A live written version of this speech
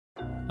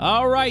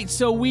All right,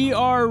 so we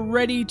are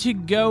ready to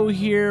go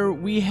here.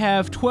 We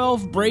have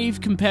 12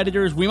 brave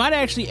competitors. We might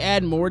actually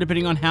add more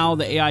depending on how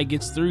the AI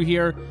gets through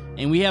here.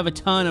 And we have a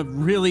ton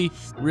of really,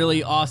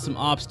 really awesome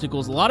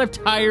obstacles. A lot of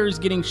tires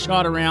getting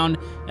shot around,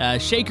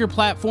 shaker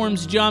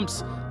platforms,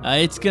 jumps.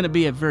 It's going to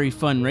be a very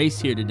fun race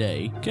here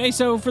today. Okay,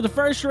 so for the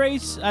first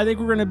race, I think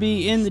we're going to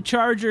be in the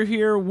Charger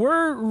here.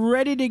 We're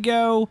ready to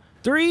go.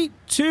 3,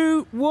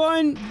 2,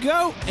 1,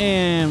 go.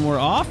 And we're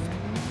off.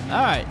 All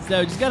right,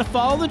 so just got to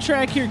follow the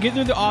track here, get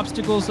through the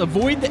obstacles,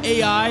 avoid the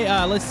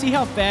AI. Let's see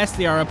how fast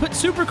they are. I put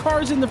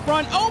supercars in the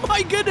front. Oh,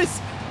 my goodness.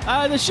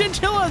 The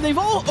Scintilla, they've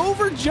all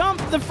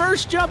over-jumped the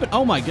first jump. And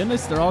oh, my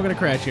goodness, they're all going to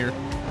crash here.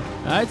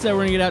 All right, so we're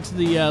going to get out to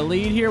the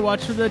lead here.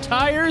 Watch for the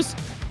tires.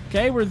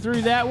 Okay, we're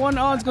through that one.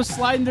 Oh, let's go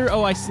sliding through.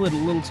 Oh, I slid a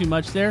little too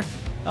much there.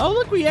 Oh,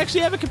 look, we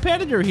actually have a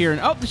competitor here. And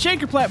oh, the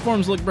shaker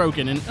platforms look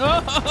broken. And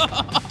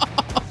oh,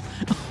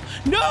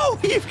 no,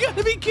 you've got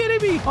to be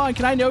kidding me. Hold on,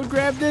 can I node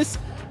grab this?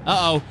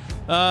 Uh-oh.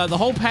 The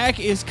whole pack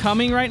is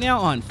coming right now.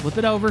 On, flip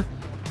it over.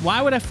 Why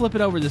would I flip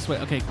it over this way?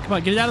 Okay, come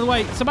on, get it out of the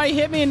way. Somebody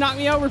hit me and knock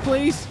me over,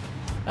 please.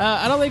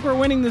 I don't think we're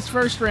winning this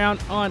first round.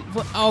 On.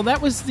 Oh,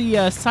 that was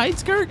the side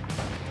skirt?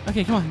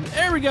 Okay, come on.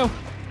 There we go.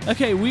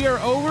 Okay, we are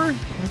over.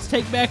 Let's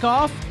take back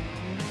off.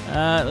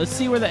 Let's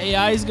see where the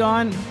AI's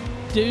gone.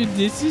 Dude,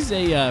 this is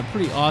a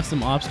pretty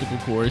awesome obstacle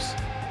course.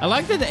 I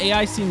like that the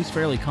AI seems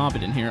fairly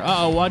competent here.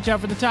 Uh-oh, watch out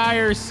for the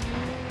tires.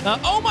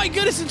 Oh my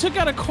goodness, it took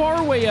out a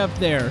car way up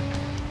there.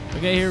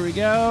 Okay, here we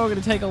go. We're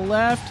gonna take a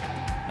left.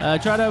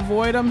 Try to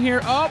avoid them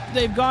here. Oh,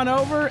 they've gone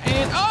over,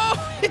 and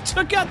oh, it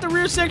took out the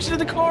rear section of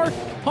the car.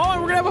 Hold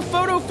on, we're gonna have a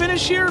photo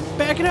finish here.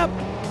 Back it up.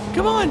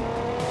 Come on.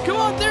 Come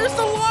on, there's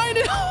the line,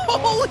 and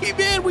holy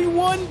man, we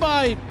won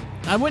by,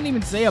 I wouldn't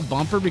even say a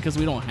bumper because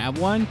we don't have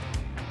one.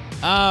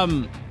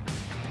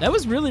 That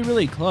was really,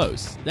 really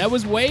close. That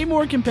was way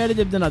more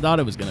competitive than I thought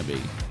it was gonna be.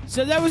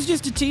 So that was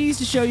just a tease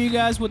to show you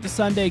guys what the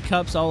Sunday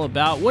Cup's all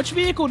about. Which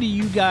vehicle do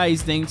you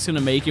guys think is going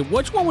to make it?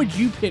 Which one would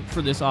you pick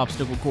for this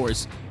obstacle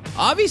course?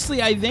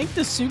 Obviously, I think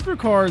the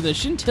supercar, the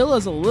Scintilla,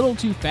 is a little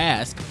too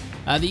fast.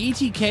 The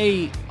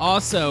ETK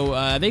also,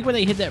 I think when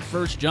they hit that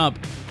first jump,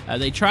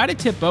 they try to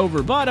tip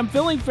over, but I'm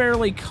feeling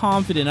fairly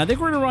confident. I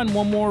think we're going to run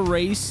one more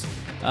race.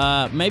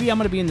 Maybe I'm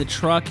going to be in the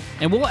truck,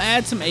 and we'll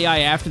add some AI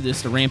after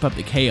this to ramp up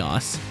the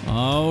chaos.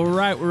 All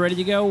right, we're ready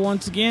to go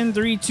once again.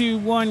 3, 2,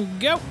 1,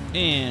 go.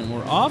 And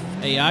we're off.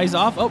 AI's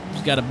off. Oh,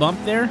 just got a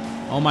bump there.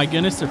 Oh my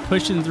goodness, they're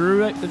pushing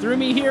through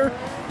me here.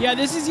 Yeah,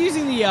 this is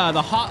using the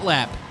Hot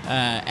Lap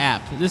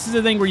app. This is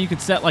a thing where you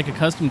could set like a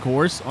custom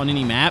course on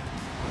any map,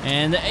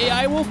 and the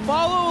AI will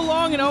follow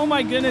along, and oh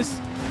my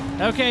goodness.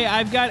 Okay,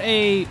 I've got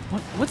a...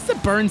 What's the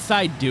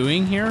Burnside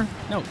doing here?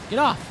 No, get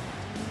off.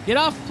 Get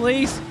off,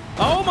 please.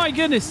 Oh my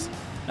goodness.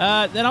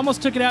 That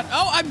almost took it out.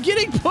 Oh, I'm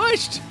getting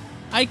pushed.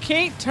 I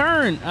can't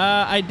turn.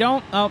 I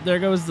don't. Oh, there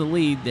goes the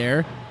lead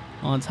there.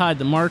 Well, let's hide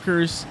the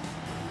markers.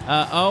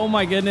 Oh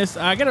my goodness.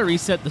 I got to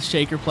reset the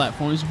shaker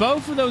platforms.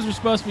 Both of those are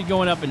supposed to be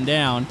going up and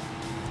down.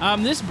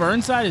 This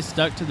Burnside is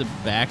stuck to the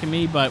back of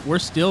me, but we're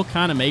still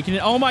kind of making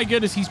it. Oh my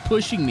goodness, he's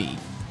pushing me.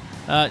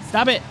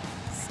 Stop it.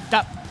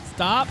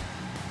 Stop.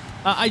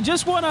 I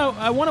just want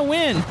to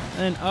win.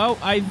 And oh,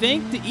 I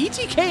think the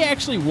ETK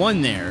actually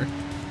won there.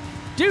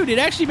 Dude, it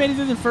actually made it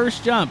through the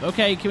first jump.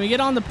 Okay, can we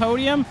get on the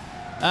podium?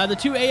 The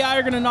two AI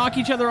are going to knock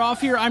each other off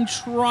here. I'm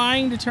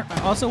trying to turn...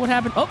 Also, what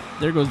happened? Oh,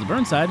 there goes the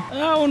Burnside.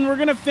 Oh, and we're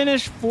going to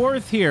finish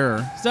 4th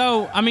here.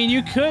 So, I mean,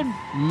 you could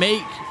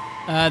make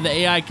the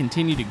AI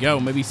continue to go.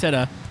 Maybe set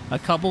a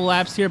couple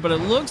laps here. But it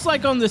looks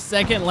like on the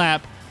second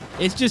lap,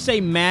 it's just a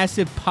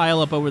massive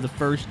pileup over the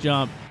first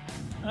jump.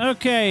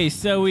 Okay,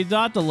 so we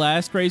thought the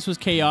last race was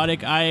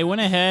chaotic. I went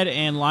ahead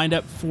and lined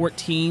up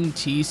 14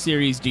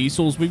 T-Series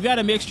diesels. We've got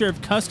a mixture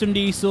of custom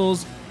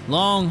diesels,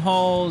 long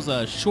hauls,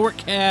 short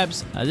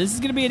cabs. This is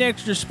going to be an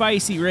extra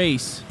spicy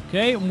race.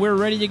 Okay, we're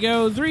ready to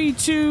go. 3,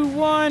 2,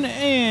 1,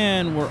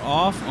 and we're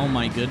off. Oh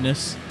my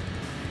goodness.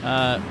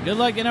 Good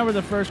luck getting over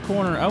the first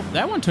corner. Oh,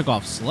 that one took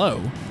off slow.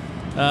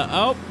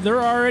 Oh,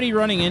 they're already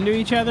running into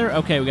each other.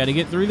 Okay, we got to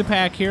get through the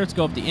pack here. Let's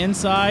go up the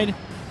inside.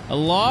 A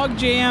log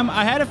jam.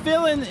 I had a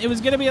feeling it was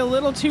going to be a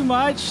little too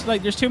much.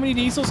 Like, there's too many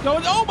diesels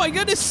going. Oh, my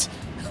goodness.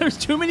 There's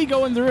too many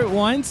going through at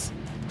once.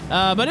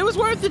 But it was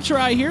worth the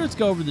try here. Let's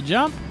go over the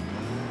jump.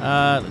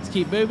 Let's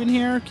keep moving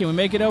here. Can we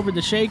make it over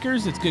the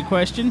shakers? It's a good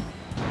question.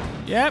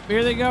 Yep,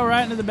 here they go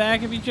right into the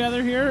back of each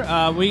other here.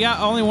 We got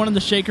only one of the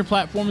shaker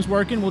platforms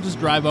working. We'll just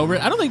drive over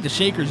it. I don't think the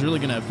shaker's really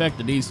going to affect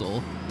the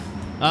diesel.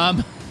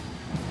 The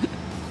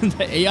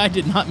AI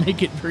did not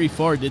make it very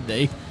far, did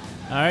they?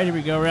 All right, here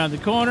we go around the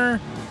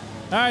corner.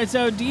 All right,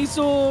 so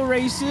diesel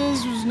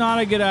races was not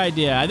a good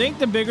idea. I think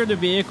the bigger the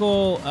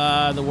vehicle,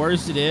 the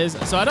worse it is.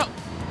 So I don't...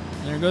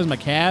 There goes my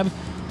cab.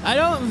 I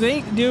don't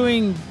think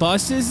doing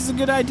buses is a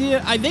good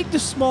idea. I think the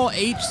small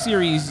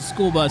H-Series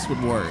school bus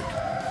would work.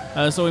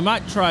 So we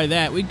might try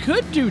that. We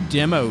could do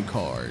demo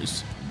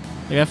cars.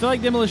 Like, I feel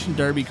like Demolition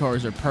Derby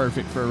cars are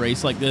perfect for a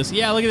race like this.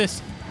 Yeah, look at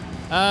this.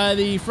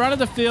 The front of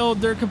the field,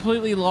 they're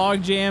completely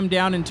log jammed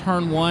down in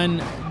turn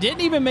 1.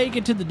 Didn't even make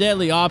it to the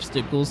deadly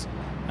obstacles.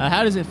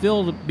 How does it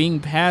feel being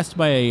passed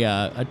by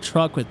a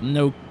truck with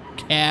no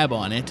cab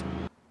on it?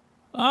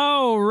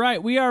 All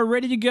right, we are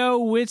ready to go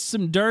with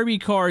some derby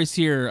cars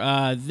here.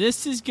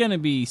 This is going to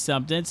be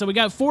something. So we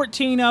got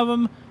 14 of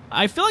them.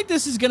 I feel like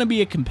this is going to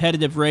be a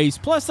competitive race.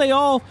 Plus, they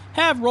all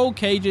have roll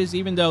cages,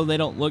 even though they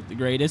don't look the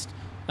greatest.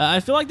 I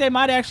feel like they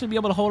might actually be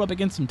able to hold up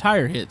against some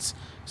tire hits.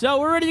 So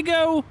we're ready to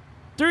go.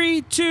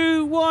 3,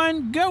 2,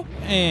 1, go.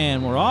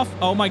 And we're off.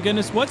 Oh my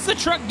goodness, what's the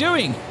truck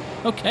doing?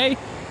 Okay,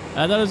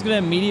 I thought it was going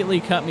to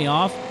immediately cut me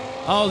off.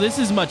 Oh, this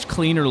is much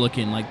cleaner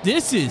looking. Like,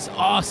 this is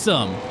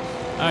awesome.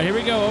 All right, here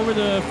we go over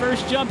the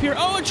first jump here.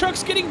 Oh, a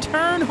truck's getting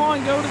turned. Hold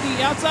on, go to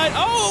the outside.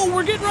 Oh,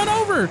 we're getting run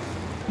over.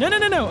 No, no,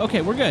 no, no.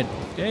 Okay, we're good.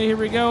 Okay, here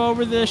we go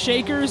over the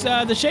shakers.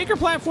 The shaker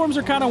platforms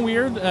are kind of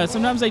weird.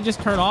 Sometimes they just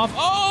turn off.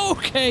 Oh,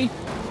 okay.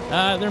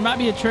 There might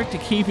be a trick to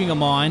keeping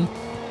them on.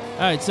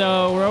 All right,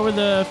 so we're over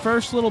the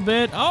first little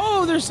bit.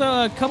 Oh, there's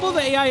a couple of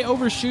the AI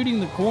overshooting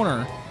the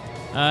corner.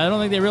 I don't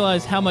think they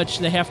realize how much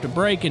they have to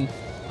brake. And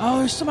oh,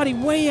 there's somebody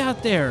way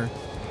out there.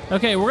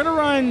 Okay, we're going to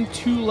run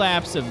 2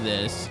 laps of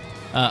this.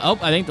 Oh,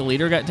 I think the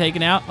leader got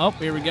taken out. Oh,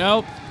 here we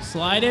go.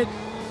 Slide it.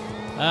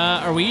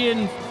 Are we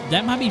in?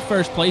 That might be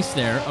first place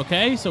there.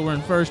 Okay, so we're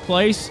in first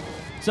place.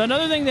 So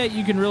another thing that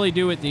you can really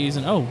do with these,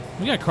 and oh,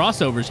 we got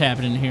crossovers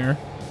happening here.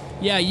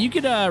 Yeah, you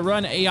could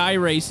run AI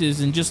races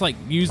and just like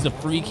use the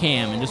free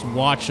cam and just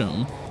watch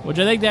them, which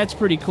I think that's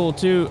pretty cool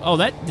too. Oh,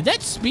 did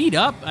that speed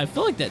up? I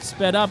feel like that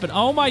sped up, and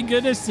oh my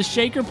goodness, the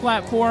shaker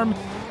platform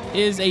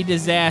is a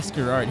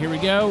disaster. All right, here we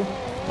go.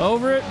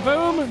 Over it.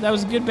 Boom. That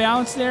was a good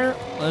balance there.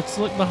 Let's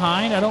look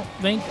behind. I don't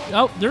think...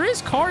 Oh, there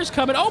is cars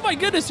coming. Oh, my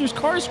goodness. There's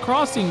cars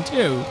crossing,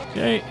 too.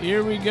 Okay,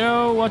 here we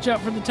go. Watch out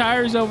for the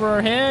tires over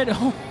our head.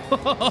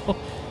 Oh,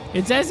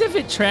 it's as if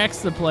it tracks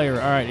the player.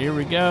 All right, here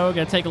we go.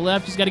 Got to take a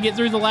left. Just got to get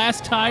through the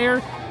last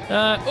tire.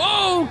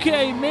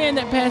 Okay, man,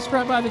 that passed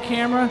right by the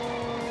camera.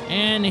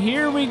 And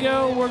here we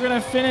go. We're going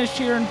to finish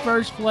here in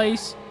first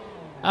place.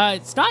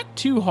 It's not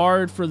too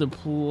hard for the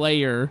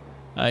player.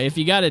 If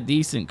you got a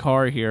decent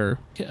car here.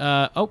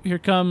 Oh, here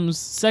comes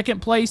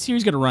second place here.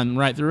 He's going to run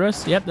right through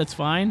us. Yep, that's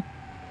fine.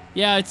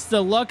 Yeah, it's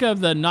the luck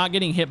of the not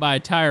getting hit by a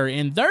tire.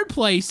 In third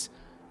place,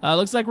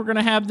 looks like we're going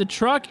to have the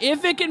truck.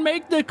 If it can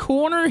make the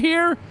corner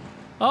here.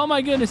 Oh,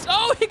 my goodness.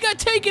 Oh, it got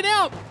taken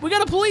out. We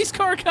got a police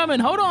car coming.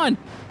 Hold on.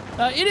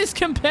 It is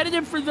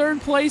competitive for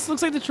third place.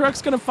 Looks like the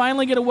truck's going to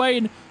finally get away.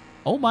 And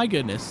oh, my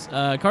goodness.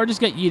 Car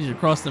just got yeeted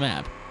across the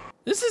map.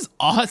 This is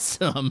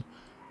awesome.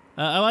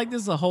 I like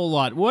this a whole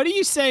lot. What do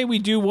you say we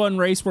do one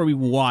race where we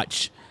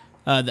watch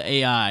the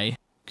AI?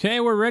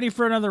 Okay, we're ready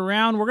for another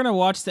round. We're going to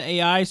watch the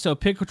AI, so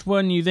pick which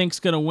one you think's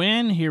going to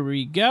win. Here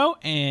we go,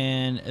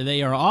 and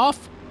they are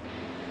off.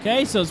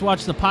 Okay, so let's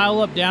watch the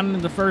pile up down into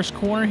the first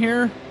corner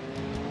here.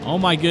 Oh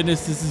my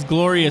goodness, this is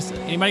glorious.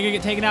 Anybody going to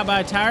get taken out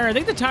by a tire? I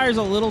think the tire's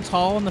a little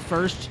tall in the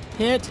first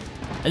hit.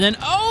 And then,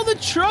 oh, the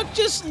truck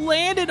just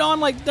landed on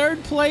like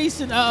third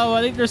place, and uh-oh,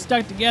 I think they're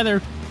stuck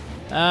together.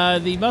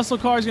 The muscle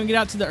car is going to get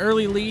out to the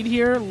early lead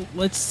here.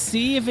 Let's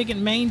see if it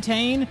can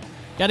maintain.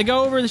 Got to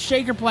go over the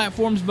shaker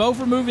platforms. Both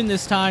are moving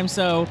this time,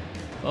 so...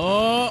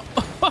 Oh,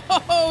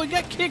 it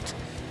got kicked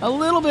a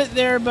little bit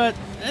there, but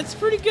that's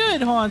pretty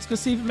good. Hold on, let's go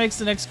see if it makes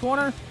the next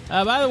corner.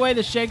 By the way,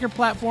 the shaker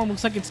platform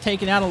looks like it's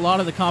taken out a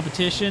lot of the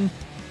competition.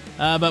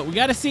 But we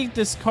got to see if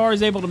this car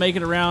is able to make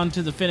it around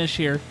to the finish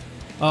here.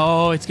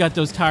 Oh, it's got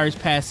those tires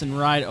passing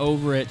right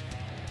over it.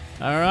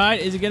 All right,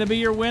 is it going to be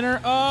your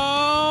winner?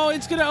 Oh,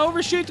 it's going to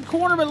overshoot the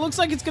corner, but it looks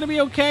like it's going to be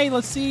okay.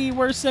 Let's see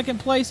where's second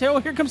place. Oh,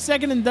 here comes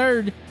second and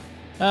third.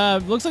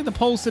 Looks like the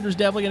pole sitter's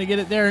definitely going to get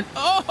it there. And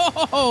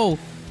oh,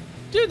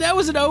 dude, that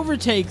was an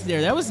overtake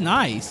there. That was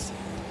nice.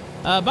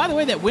 By the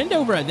way, that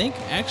Wendover, I think,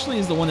 actually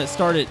is the one that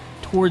started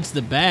towards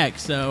the back,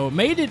 so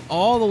made it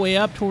all the way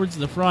up towards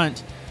the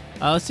front.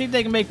 Let's see if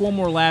they can make one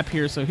more lap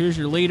here. So here's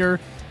your leader.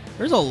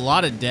 There's a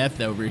lot of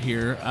death over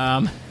here.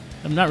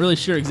 I'm not really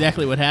sure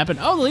exactly what happened.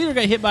 Oh, the leader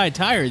got hit by a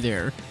tire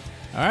there.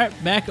 All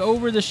right, back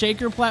over the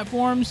shaker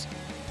platforms.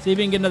 See if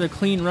we can get another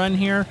clean run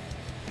here.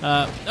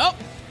 Oh,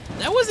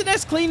 that wasn't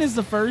as clean as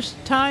the first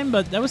time,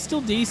 but that was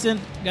still decent.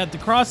 Got the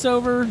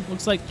crossover.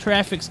 Looks like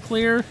traffic's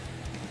clear.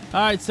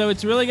 All right, so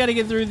it's really got to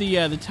get through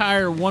the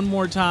tire one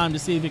more time to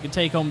see if it can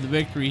take home the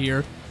victory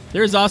here.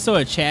 There's also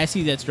a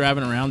chassis that's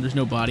driving around. There's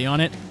no body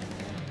on it.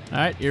 All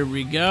right, here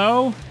we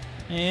go.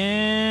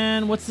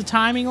 And what's the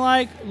timing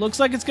like? Looks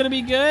like it's going to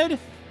be good.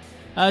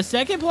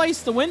 Second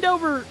place, the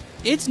Wendover,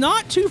 it's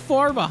not too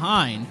far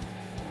behind.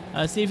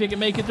 See if it can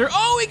make it through.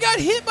 Oh, it got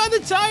hit by the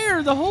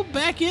tire. The whole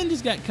back end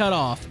just got cut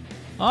off.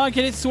 Oh,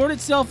 can it sort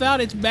itself out?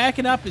 It's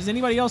backing up. Is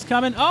anybody else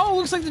coming? Oh,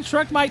 looks like the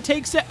truck might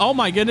take set. Oh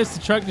my goodness,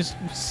 the truck just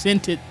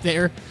sent it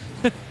there.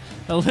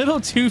 A little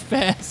too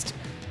fast.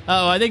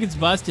 Oh, I think it's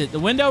busted. The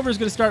Wendover is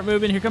going to start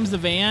moving. Here comes the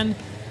van.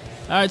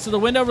 All right, so the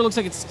Wendover looks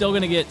like it's still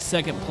going to get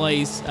second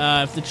place.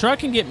 If the truck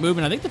can get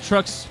moving, I think the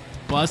truck's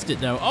busted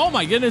though. Oh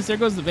my goodness, there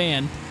goes the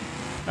van.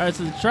 All right,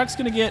 so the truck's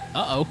going to get...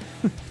 Uh-oh.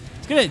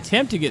 It's going to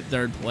attempt to get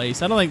third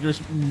place. I don't think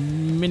there's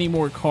many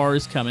more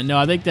cars coming. No,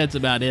 I think that's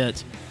about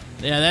it.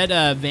 Yeah,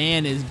 that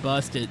van is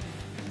busted.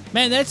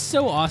 Man, that's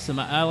so awesome.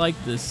 I like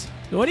this.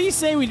 What do you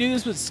say we do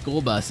this with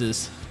school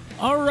buses?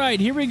 All right,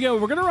 here we go.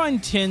 We're going to run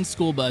 10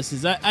 school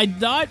buses. I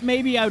thought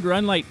maybe I would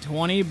run like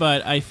 20,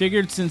 but I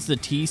figured since the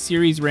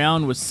T-Series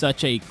round was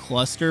such a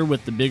cluster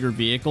with the bigger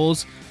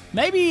vehicles,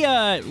 maybe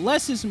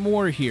less is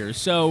more here.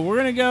 So we're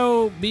going to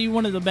go be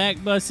one of the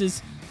back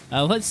buses.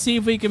 Let's see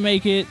if we can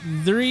make it.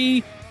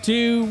 3,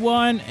 2,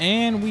 1,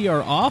 and we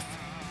are off.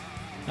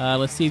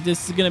 Let's see if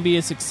this is going to be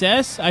a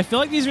success. I feel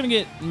like these are going to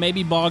get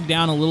maybe bogged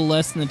down a little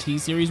less than the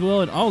T-Series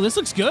will. And, oh, this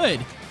looks good.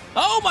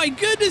 Oh, my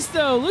goodness,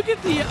 though. Look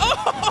at the...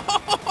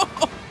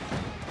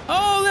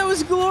 Oh, that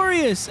was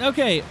glorious.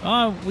 Okay,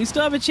 we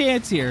still have a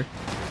chance here.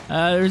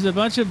 There's a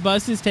bunch of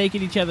buses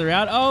taking each other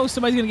out. Oh,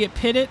 somebody's going to get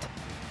pitted.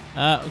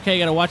 Okay,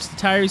 got to watch the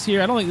tires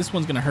here. I don't think this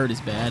one's going to hurt as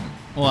bad.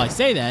 Well, I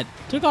say that.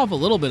 Took off a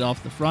little bit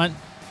off the front.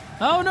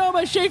 Oh, no,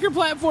 my shaker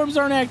platforms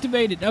aren't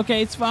activated.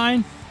 Okay, it's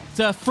fine. It's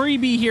a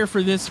freebie here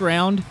for this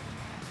round.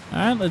 All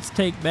right, let's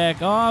take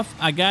back off.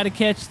 I got to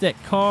catch that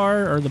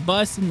car or the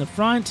bus in the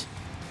front.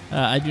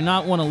 I do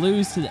not want to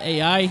lose to the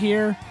AI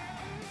here.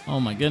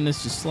 Oh, my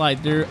goodness, just slide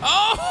through.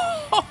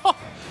 Oh!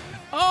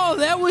 Oh,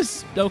 that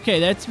was... Okay,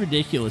 that's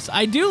ridiculous.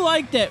 I do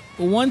like that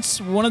once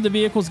one of the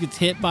vehicles gets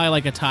hit by,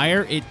 like, a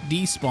tire, it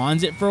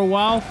despawns it for a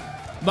while.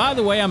 By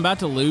the way, I'm about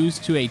to lose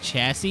to a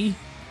chassis.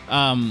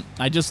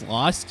 I just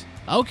lost.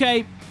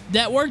 Okay,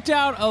 that worked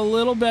out a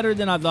little better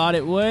than I thought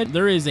it would.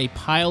 There is a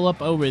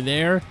pileup over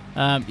there.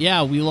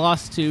 Yeah, we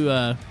lost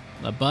to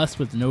a bus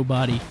with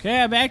nobody.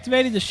 Okay, I've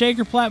activated the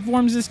shaker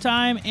platforms this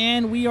time,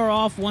 and we are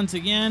off once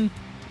again.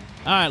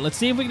 All right, let's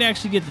see if we can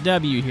actually get the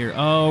W here.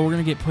 Oh, we're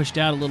going to get pushed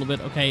out a little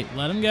bit. Okay,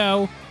 let him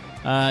go.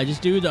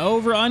 Just do the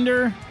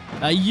over-under.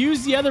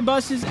 Use the other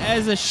buses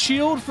as a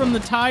shield from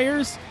the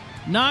tires.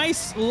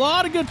 Nice. A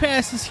lot of good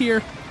passes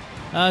here.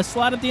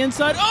 Slide at the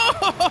inside.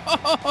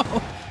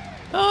 Oh!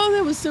 Oh,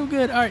 that was so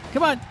good. All right,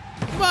 come on.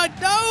 Come on.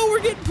 No,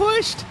 we're getting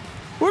pushed.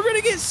 We're going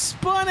to get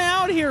spun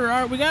out here.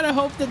 All right, we got to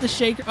hope that the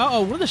shaker...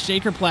 Uh-oh, one of the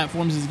shaker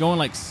platforms is going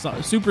like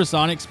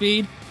supersonic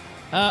speed.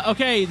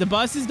 Okay, the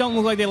buses don't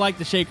look like they like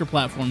the shaker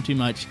platform too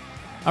much.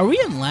 Are we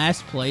in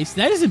last place?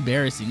 That is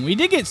embarrassing. We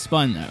did get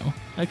spun, though.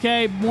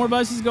 Okay, more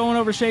buses going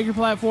over shaker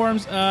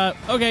platforms.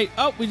 Okay.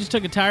 Oh, we just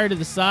took a tire to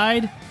the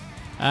side.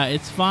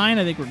 It's fine.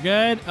 I think we're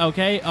good.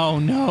 Okay. Oh,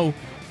 no.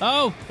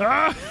 Oh.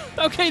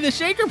 Okay, the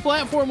shaker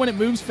platform, when it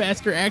moves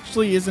faster,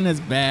 actually isn't as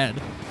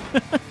bad.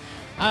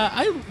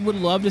 I would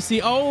love to see...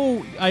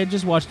 Oh, I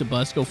just watched a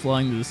bus go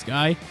flying to the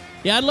sky.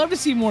 Yeah, I'd love to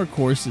see more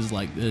courses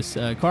like this.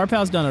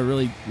 CarPal's done a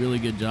really, really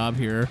good job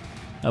here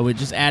with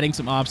just adding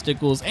some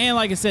obstacles. And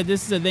like I said,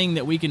 this is a thing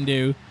that we can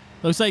do.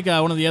 Looks like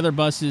one of the other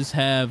buses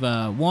have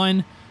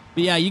one.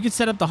 But yeah, you can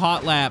set up the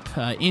hot lap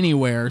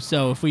anywhere.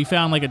 So if we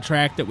found like a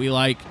track that we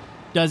like,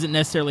 doesn't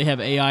necessarily have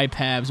AI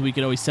paths, we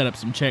could always set up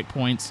some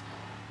checkpoints.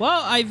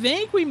 Well, I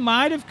think we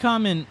might have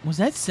come in... Was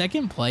that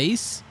second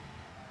place?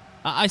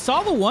 I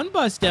saw the one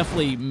bus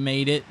definitely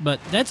made it, but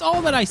that's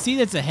all that I see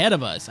that's ahead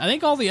of us. I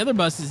think all the other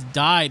buses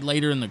died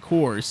later in the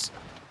course.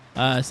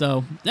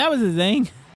 So that was the thing.